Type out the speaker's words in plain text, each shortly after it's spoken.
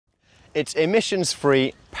It's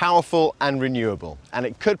emissions-free, powerful and renewable, and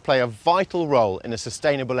it could play a vital role in a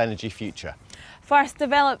sustainable energy future. First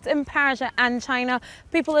developed in Persia and China,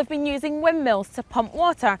 people have been using windmills to pump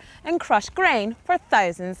water and crush grain for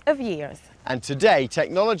thousands of years. And today,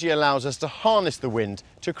 technology allows us to harness the wind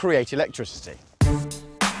to create electricity.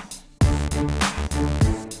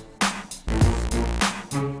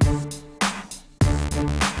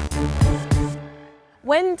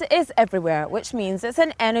 Wind is everywhere, which means it's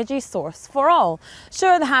an energy source for all.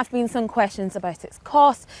 Sure, there have been some questions about its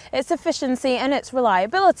cost, its efficiency and its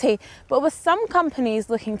reliability, but with some companies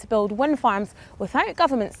looking to build wind farms without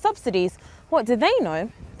government subsidies, what do they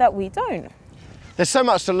know that we don't? There's so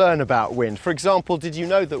much to learn about wind. For example, did you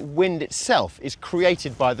know that wind itself is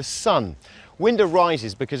created by the sun? Wind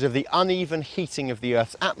arises because of the uneven heating of the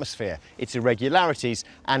Earth's atmosphere, its irregularities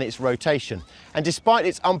and its rotation. And despite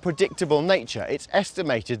its unpredictable nature, it's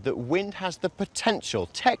estimated that wind has the potential,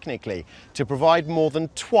 technically, to provide more than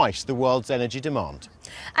twice the world's energy demand.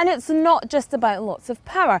 And it's not just about lots of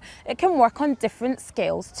power, it can work on different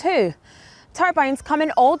scales too. Turbines come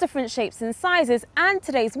in all different shapes and sizes, and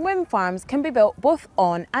today's wind farms can be built both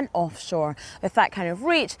on and offshore. With that kind of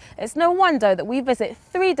reach, it's no wonder that we visit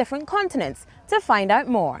 3 different continents to find out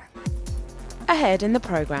more. Ahead in the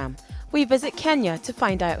programme, we visit Kenya to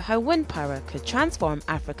find out how wind power could transform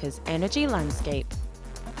Africa's energy landscape.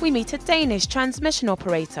 We meet a Danish transmission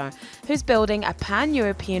operator who's building a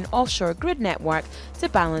pan-European offshore grid network to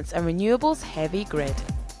balance a renewables heavy grid.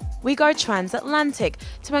 We go transatlantic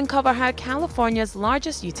to uncover how California's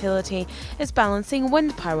largest utility is balancing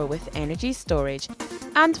wind power with energy storage.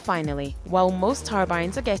 And finally, while most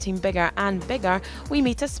turbines are getting bigger and bigger, we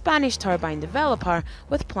meet a Spanish turbine developer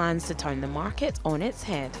with plans to turn the market on its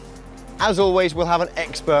head. As always, we'll have an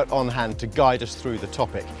expert on hand to guide us through the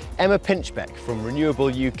topic. Emma Pinchbeck from Renewable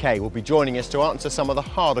UK will be joining us to answer some of the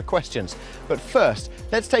harder questions. But first,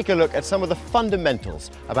 let's take a look at some of the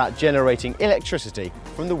fundamentals about generating electricity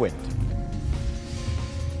from the wind.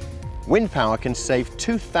 Wind power can save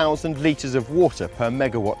 2,000 litres of water per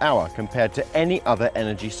megawatt hour compared to any other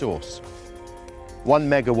energy source. 1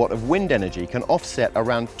 megawatt of wind energy can offset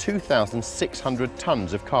around 2,600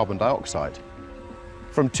 tonnes of carbon dioxide.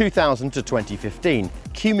 From 2000 to 2015,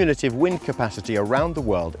 cumulative wind capacity around the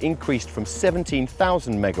world increased from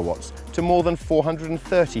 17,000 megawatts to more than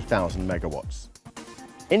 430,000 megawatts.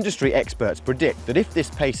 Industry experts predict that if this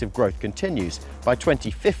pace of growth continues, by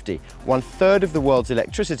 2050, 1/3 of the world's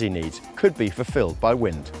electricity needs could be fulfilled by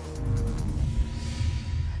wind.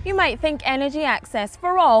 You might think energy access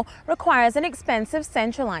for all requires an expensive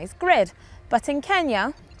centralised grid, but in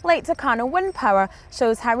Kenya, Lake Turkana wind power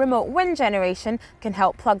shows how remote wind generation can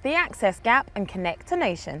help plug the access gap and connect a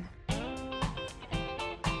nation.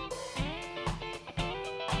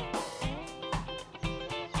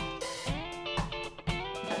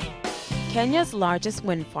 Kenya's largest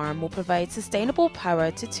wind farm will provide sustainable power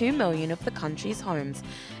to 2 million of the country's homes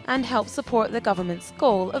and help support the government's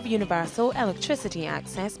goal of universal electricity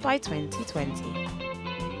access by 2020.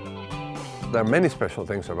 There are many special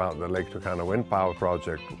things about the Lake Turkana wind power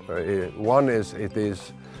project. One is it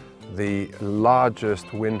is the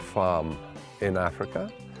largest wind farm in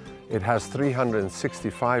Africa. It has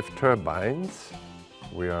 365 turbines.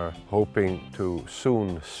 We are hoping to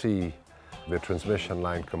soon see the transmission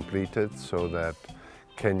line completed so that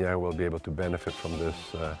Kenya will be able to benefit from this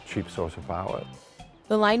cheap source of power.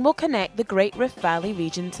 The line will connect the Great Rift Valley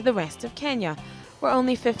region to the rest of Kenya, where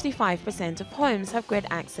only 55% of homes have grid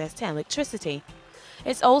access to electricity.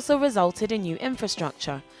 It's also resulted in new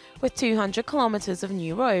infrastructure, with 200 kilometres of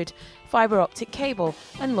new road, fibre optic cable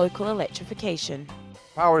and local electrification.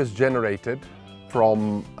 Power is generated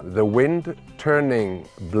from the wind turning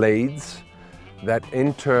blades that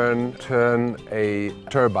in turn turn a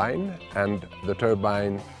turbine, and the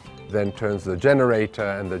turbine then turns the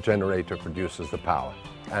generator, and the generator produces the power.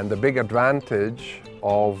 And the big advantage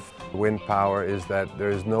of wind power is that there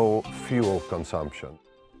is no fuel consumption.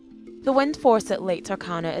 The wind force at Lake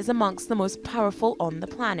Turkana is amongst the most powerful on the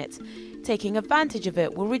planet. Taking advantage of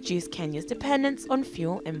it will reduce Kenya's dependence on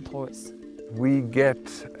fuel imports. We get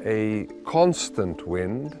a constant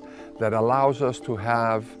wind that allows us to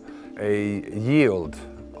have a yield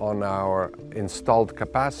on our installed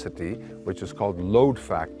capacity, which is called load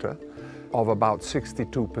factor, of about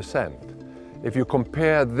 62%. If you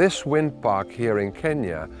compare this wind park here in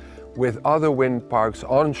Kenya with other wind parks,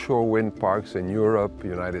 onshore wind parks in Europe,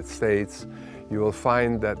 United States, you will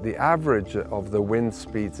find that the average of the wind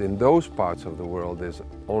speeds in those parts of the world is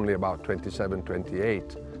only about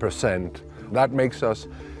 27–28%. That makes us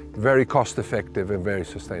very cost effective and very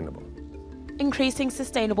sustainable. Increasing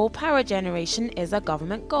sustainable power generation is a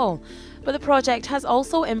government goal, but the project has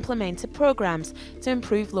also implemented programs to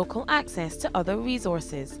improve local access to other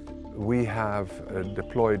resources. We have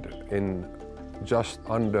deployed in just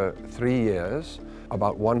under 3 years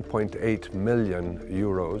about 1.8 million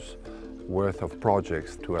euros worth of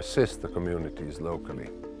projects to assist the communities locally.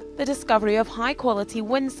 The discovery of high-quality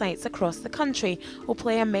wind sites across the country will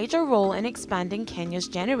play a major role in expanding Kenya's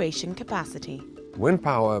generation capacity. Wind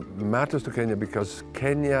power matters to Kenya because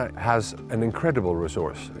Kenya has an incredible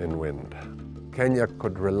resource in wind. Kenya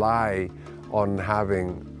could rely on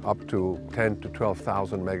having up to 10 to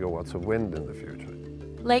 12,000 megawatts of wind in the future.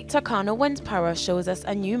 Lake Turkana wind power shows us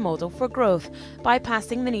a new model for growth,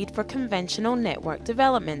 bypassing the need for conventional network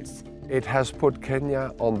developments. It has put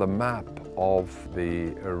Kenya on the map of the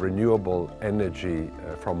renewable energy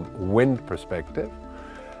from wind perspective.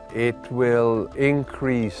 It will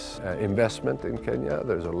increase investment in Kenya.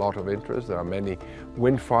 There's a lot of interest. There are many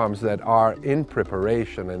wind farms that are in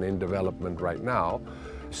preparation and in development right now.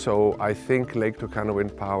 So I think Lake Turkana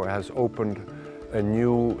wind power has opened a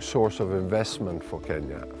new source of investment for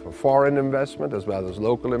Kenya, for foreign investment as well as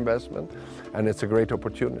local investment, and it's a great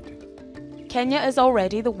opportunity. Kenya is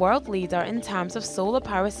already the world leader in terms of solar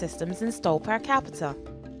power systems installed per capita.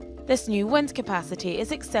 This new wind capacity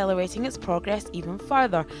is accelerating its progress even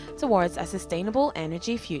further towards a sustainable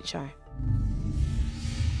energy future.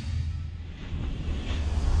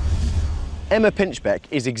 Emma Pinchbeck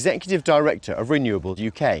is Executive Director of Renewable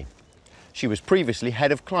UK. She was previously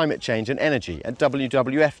Head of Climate Change and Energy at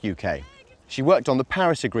WWF UK. She worked on the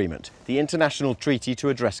Paris Agreement, the international treaty to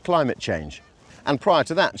address climate change. And prior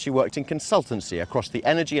to that, she worked in consultancy across the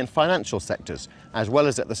energy and financial sectors, as well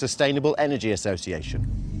as at the Sustainable Energy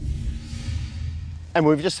Association. And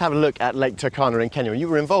we've just had a look at Lake Turkana in Kenya, and you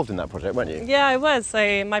were involved in that project, weren't you? Yeah, I was. So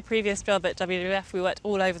in my previous job at WWF, we worked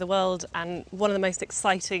all over the world, and one of the most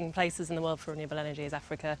exciting places in the world for renewable energy is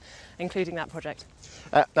Africa, including that project.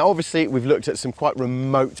 Now, obviously, we've looked at some quite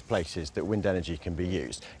remote places that wind energy can be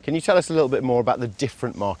used. Can you tell us a little bit more about the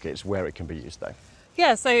different markets where it can be used, though?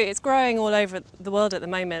 Yeah, so it's growing all over the world at the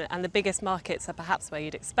moment, and the biggest markets are perhaps where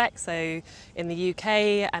you'd expect, so in the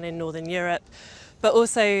UK and in Northern Europe, but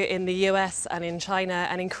also in the US and in China,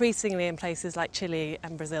 and increasingly in places like Chile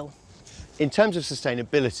and Brazil. In terms of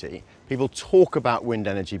sustainability, people talk about wind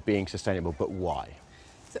energy being sustainable, but why?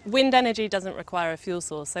 So wind energy doesn't require a fuel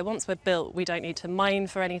source, so once we're built, we don't need to mine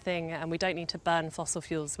for anything, and we don't need to burn fossil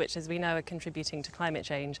fuels, which, as we know, are contributing to climate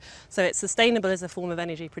change. So it's sustainable as a form of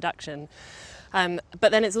energy production.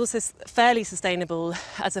 But then it's also fairly sustainable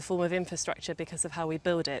as a form of infrastructure because of how we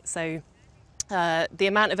build it. So the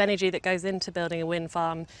amount of energy that goes into building a wind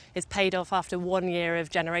farm is paid off after 1 year of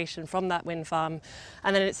generation from that wind farm.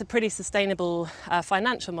 And then it's a pretty sustainable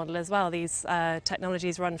financial model as well. These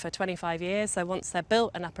technologies run for 25 years. So once they're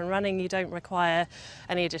built and up and running, you don't require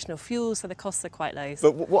any additional fuel. So the costs are quite low.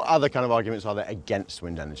 But what other kind of arguments are there against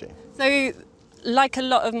wind energy? So, like a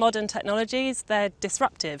lot of modern technologies, they're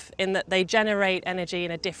disruptive in that they generate energy in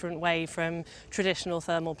a different way from traditional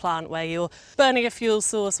thermal plant, where you're burning a fuel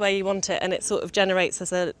source where you want it and it sort of generates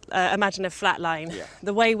as imagine a flat line. Yeah.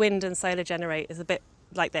 The way wind and solar generate is a bit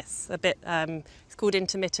like this, it's called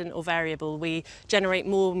intermittent or variable. We generate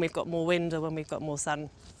more when we've got more wind or when we've got more sun.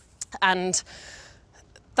 And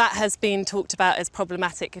that has been talked about as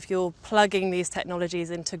problematic if you're plugging these technologies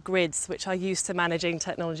into grids which are used to managing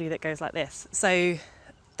technology that goes like this. So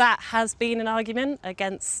that has been an argument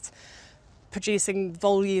against producing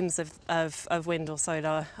volumes of wind or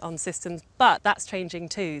solar on systems, but that's changing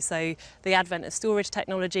too. So the advent of storage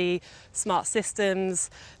technology, smart systems,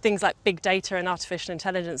 things like big data and artificial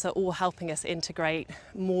intelligence are all helping us integrate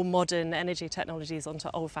more modern energy technologies onto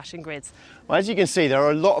old-fashioned grids. Well, as you can see, there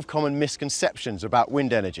are a lot of common misconceptions about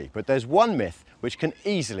wind energy, but there's one myth which can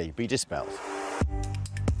easily be dispelled.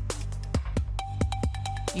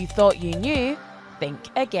 You thought you knew? Think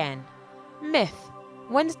again. Myth: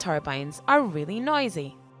 wind turbines are really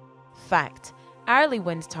noisy. Fact: early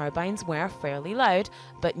wind turbines were fairly loud,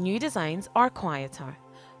 but new designs are quieter.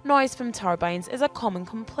 Noise from turbines is a common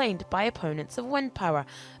complaint by opponents of wind power,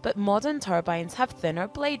 but modern turbines have thinner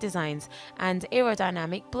blade designs and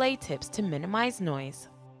aerodynamic blade tips to minimise noise.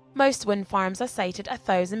 Most wind farms are sited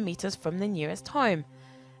 1,000 metres from the nearest home.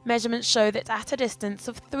 Measurements show that at a distance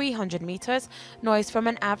of 300 metres, noise from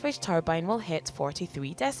an average turbine will hit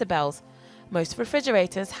 43 decibels. Most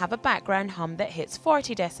refrigerators have a background hum that hits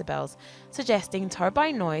 40 decibels, suggesting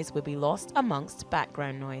turbine noise will be lost amongst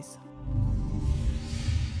background noise.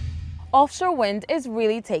 Offshore wind is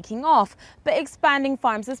really taking off, but expanding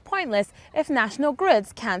farms is pointless if national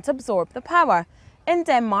grids can't absorb the power. In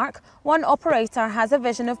Denmark, one operator has a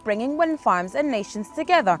vision of bringing wind farms and nations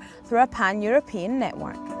together through a pan-European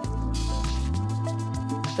network.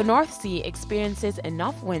 The North Sea experiences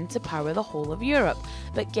enough wind to power the whole of Europe,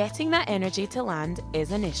 but getting that energy to land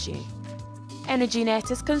is an issue.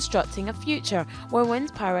 Energynet is constructing a future where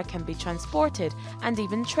wind power can be transported and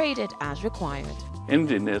even traded as required.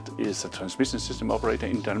 Energynet is a transmission system operator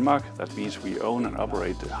in Denmark. That means we own and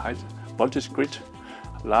operate the high voltage grid.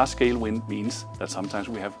 Large-scale wind means that sometimes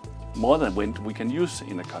we have more than wind we can use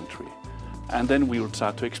in a country. And then we will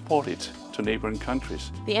start to export it to neighboring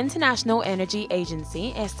countries. The International Energy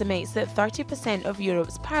Agency estimates that 30% of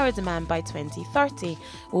Europe's power demand by 2030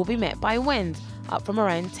 will be met by wind, up from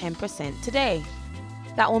around 10% today.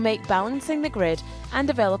 That will make balancing the grid and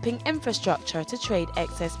developing infrastructure to trade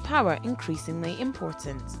excess power increasingly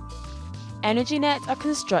important. Energynet are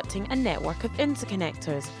constructing a network of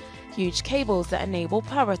interconnectors, huge cables that enable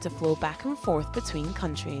power to flow back and forth between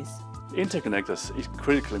countries. Interconnectors is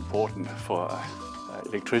critically important for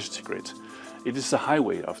electricity grid. It is the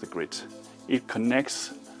highway of the grid. It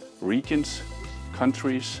connects regions,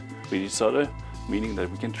 countries with each other, meaning that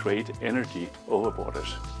we can trade energy over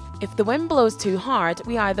borders. If the wind blows too hard,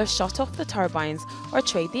 we either shut off the turbines or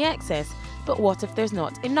trade the excess. But what if there's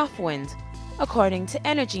not enough wind? According to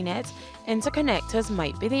Energynet, interconnectors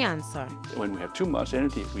might be the answer. When we have too much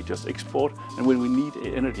energy, we just export, and when we need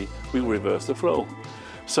energy, we reverse the flow.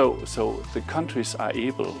 So the countries are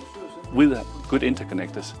able, with good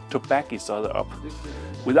interconnectors, to back each other up.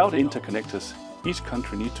 Without interconnectors, each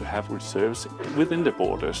country needs to have reserves within the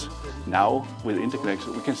borders. Now, with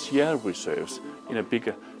interconnectors, we can share reserves in a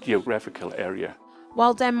bigger geographical area.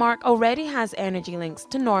 While Denmark already has energy links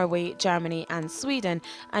to Norway, Germany and Sweden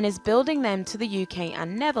and is building them to the UK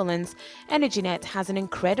and Netherlands, Energynet has an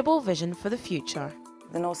incredible vision for the future.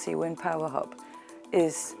 The North Sea Wind Power Hub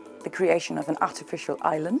is the creation of an artificial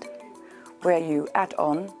island where you add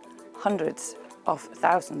on hundreds of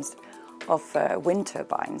thousands of wind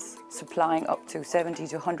turbines supplying up to 70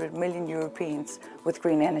 to 100 million Europeans with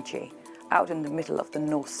green energy out in the middle of the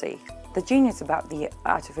North Sea. The genius about the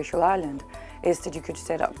artificial island is that you could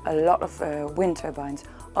set up a lot of wind turbines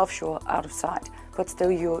offshore, out of sight, but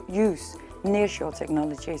still you use nearshore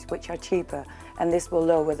technologies which are cheaper, and this will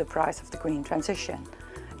lower the price of the green transition.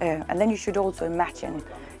 And then you should also imagine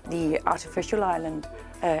the artificial island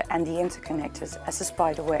and the interconnectors as a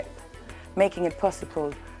spider web, making it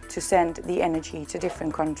possible to send the energy to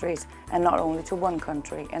different countries and not only to one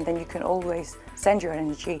country. And then you can always send your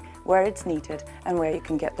energy where it's needed and where you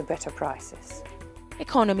can get the better prices.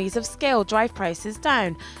 Economies of scale drive prices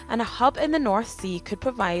down, and a hub in the North Sea could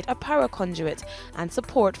provide a power conduit and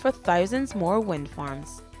support for thousands more wind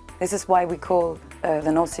farms. This is why we call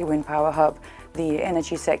the North Sea Wind Power Hub the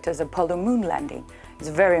energy sector's Apollo moon landing. It's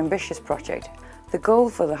a very ambitious project. The goal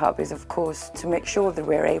for the hub is, of course, to make sure that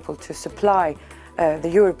we're able to supply the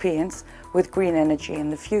Europeans with green energy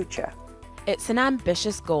in the future. It's an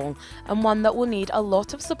ambitious goal and one that will need a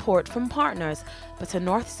lot of support from partners, but a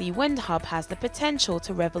North Sea wind hub has the potential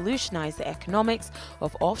to revolutionise the economics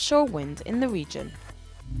of offshore wind in the region.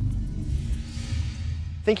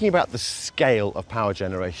 Thinking about the scale of power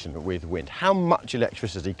generation with wind, how much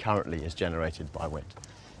electricity currently is generated by wind?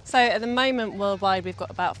 So at the moment worldwide we've got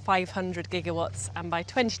about 500 gigawatts, and by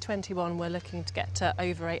 2021 we're looking to get to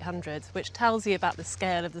over 800, which tells you about the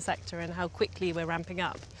scale of the sector and how quickly we're ramping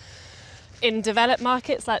up. In developed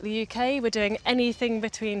markets like the UK, we're doing anything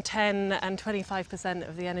between 10 and 25%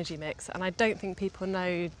 of the energy mix, and I don't think people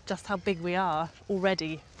know just how big we are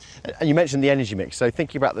already. And you mentioned the energy mix, so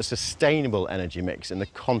thinking about the sustainable energy mix in the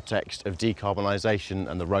context of decarbonisation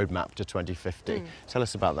and the roadmap to 2050, tell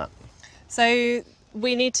us about that. So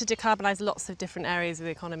we need to decarbonise lots of different areas of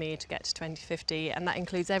the economy to get to 2050, and that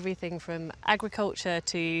includes everything from agriculture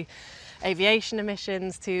to aviation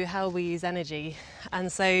emissions to how we use energy. And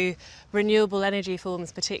so renewable energy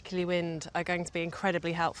forms, particularly wind, are going to be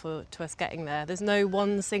incredibly helpful to us getting there. There's no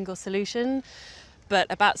one single solution, but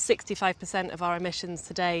about 65% of our emissions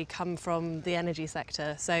today come from the energy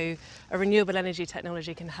sector. So a renewable energy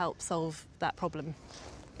technology can help solve that problem.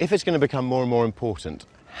 If it's going to become more and more important,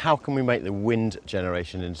 how can we make the wind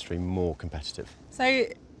generation industry more competitive? So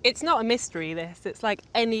it's not a mystery, this. It's like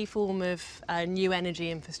any form of new energy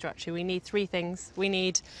infrastructure. We need three things. We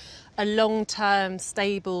need a long-term,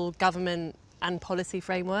 stable government and policy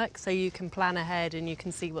framework so you can plan ahead and you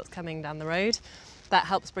can see what's coming down the road. That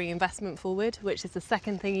helps bring investment forward, which is the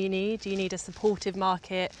second thing you need. You need a supportive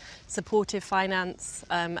market, supportive finance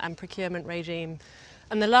and procurement regime.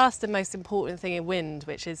 And the last and most important thing in wind,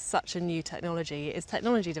 which is such a new technology, is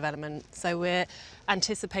technology development. So we're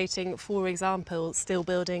anticipating, for example, still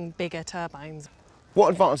building bigger turbines. What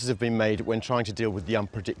advances have been made when trying to deal with the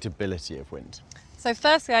unpredictability of wind? So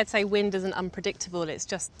firstly, I'd say wind isn't unpredictable, it's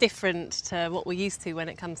just different to what we're used to when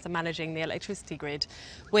it comes to managing the electricity grid.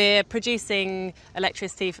 We're producing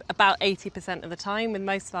electricity about 80% of the time with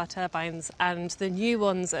most of our turbines, and the new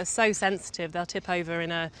ones are so sensitive they'll tip over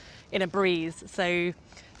in a breeze. So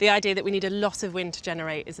the idea that we need a lot of wind to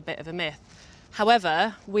generate is a bit of a myth.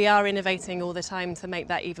 However, we are innovating all the time to make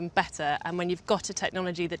that even better, and when you've got a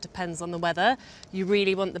technology that depends on the weather, you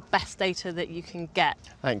really want the best data that you can get.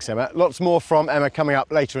 Thanks, Emma. Lots more from Emma coming up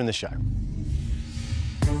later in the show.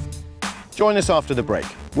 Join us after the break.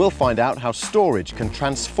 We'll find out how storage can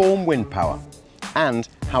transform wind power and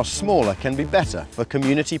how smaller can be better for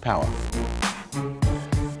community power.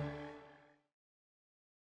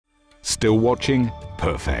 Still watching?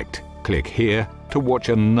 Perfect. Click here to watch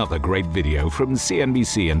another great video from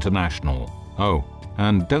CNBC International. Oh,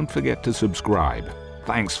 and don't forget to subscribe.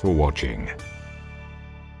 Thanks for watching.